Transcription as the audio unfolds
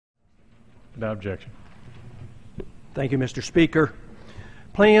Without objection. Thank you, Mr. Speaker.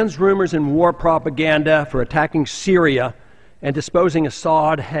 Plans, rumors, and war propaganda for attacking Syria and disposing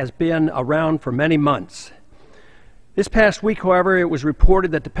Assad has been around for many months. This past week, however, it was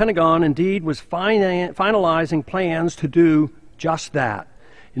reported that the Pentagon indeed was finalizing plans to do just that.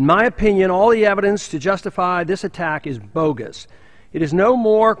 In my opinion, all the evidence to justify this attack is bogus. It is no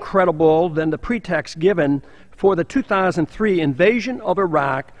more credible than the pretext given for the 2003 invasion of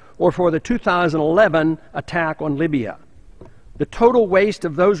Iraq or for the 2011 attack on Libya. The total waste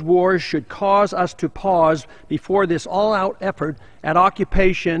of those wars should cause us to pause before this all-out effort at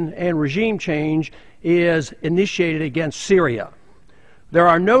occupation and regime change is initiated against Syria. There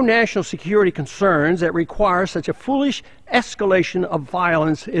are no national security concerns that require such a foolish escalation of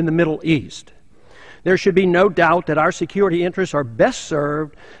violence in the Middle East. There should be no doubt that our security interests are best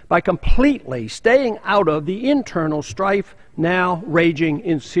served by completely staying out of the internal strife now raging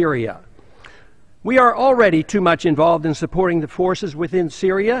in Syria. We are already too much involved in supporting the forces within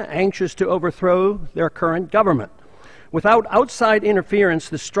Syria, anxious to overthrow their current government. Without outside interference,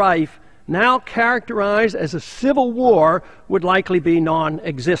 the strife, now characterized as a civil war, would likely be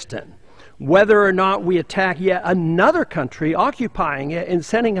non-existent. Whether or not we attack yet another country occupying it and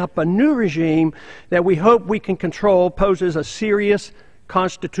setting up a new regime that we hope we can control poses a serious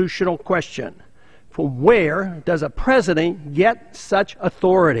constitutional question. From where does a president get such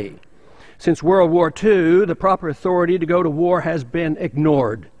authority? Since World War II, the proper authority to go to war has been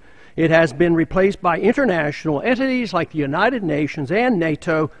ignored. It has been replaced by international entities like the United Nations and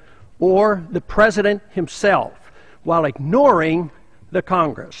NATO, or the president himself, while ignoring the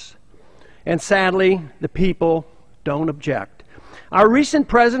Congress. And sadly, the people don't object. Our recent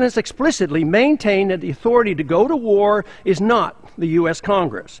presidents explicitly maintain that the authority to go to war is not the U.S.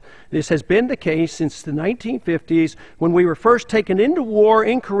 Congress. This has been the case since the 1950s, when we were first taken into war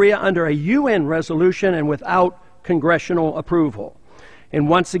in Korea under a UN resolution and without congressional approval. And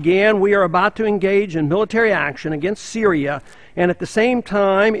once again, we are about to engage in military action against Syria and at the same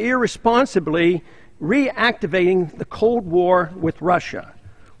time irresponsibly reactivating the Cold War with Russia.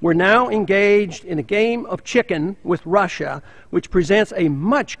 We're now engaged in a game of chicken with Russia, which presents a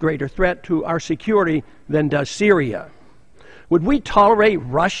much greater threat to our security than does Syria. Would we tolerate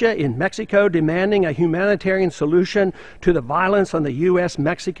Russia in Mexico demanding a humanitarian solution to the violence on the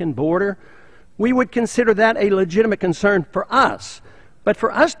U.S.-Mexican border? We would consider that a legitimate concern for us. But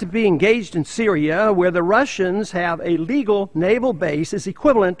for us to be engaged in Syria, where the Russians have a legal naval base, is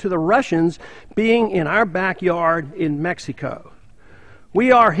equivalent to the Russians being in our backyard in Mexico.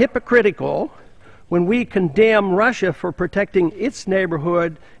 We are hypocritical when we condemn Russia for protecting its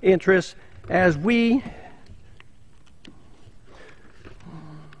neighborhood interests as we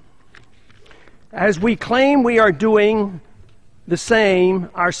claim we are doing the same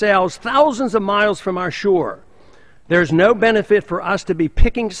ourselves thousands of miles from our shore. There's no benefit for us to be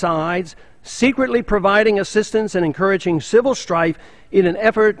picking sides, secretly providing assistance and encouraging civil strife in an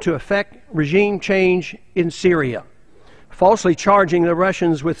effort to effect regime change in Syria. Falsely charging the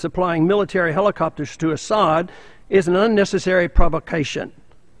Russians with supplying military helicopters to Assad is an unnecessary provocation.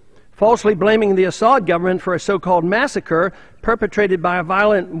 Falsely blaming the Assad government for a so-called massacre perpetrated by a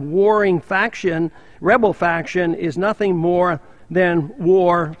violent warring faction, rebel faction, is nothing more than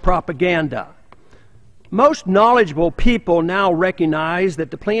war propaganda. Most knowledgeable people now recognize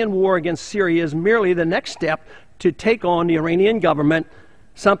that the planned war against Syria is merely the next step to take on the Iranian government,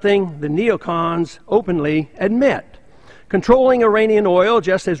 something the neocons openly admit. Controlling Iranian oil,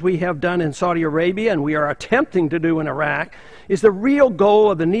 just as we have done in Saudi Arabia and we are attempting to do in Iraq, is the real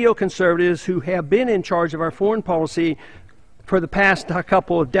goal of the neoconservatives who have been in charge of our foreign policy for the past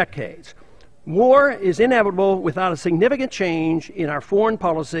couple of decades. War is inevitable without a significant change in our foreign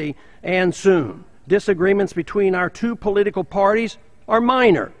policy, and soon. Disagreements between our two political parties are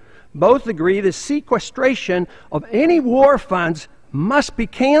minor. Both agree the sequestration of any war funds must be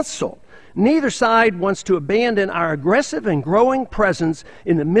canceled. Neither side wants to abandon our aggressive and growing presence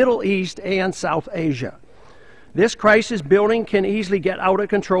in the Middle East and South Asia. This crisis building can easily get out of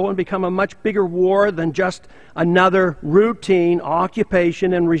control and become a much bigger war than just another routine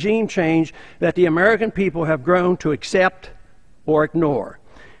occupation and regime change that the American people have grown to accept or ignore.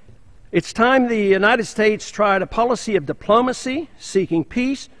 It's time the United States tried a policy of diplomacy, seeking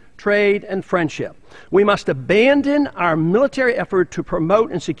peace, trade, and friendship. We must abandon our military effort to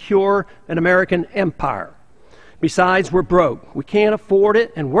promote and secure an American empire. Besides, we're broke. We can't afford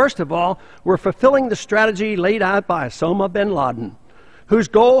it, and worst of all, we're fulfilling the strategy laid out by Osama bin Laden, whose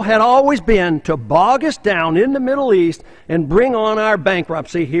goal had always been to bog us down in the Middle East and bring on our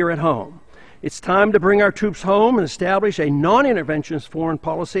bankruptcy here at home. It's time to bring our troops home and establish a non-interventionist foreign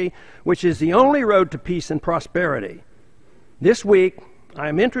policy, which is the only road to peace and prosperity. This week, I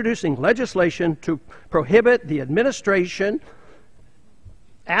am introducing legislation to prohibit the administration,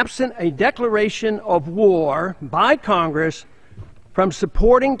 absent a declaration of war by Congress, from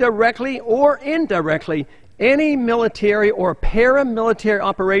supporting directly or indirectly any military or paramilitary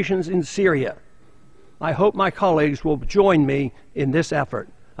operations in Syria. I hope my colleagues will join me in this effort.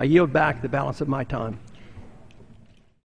 I yield back the balance of my time.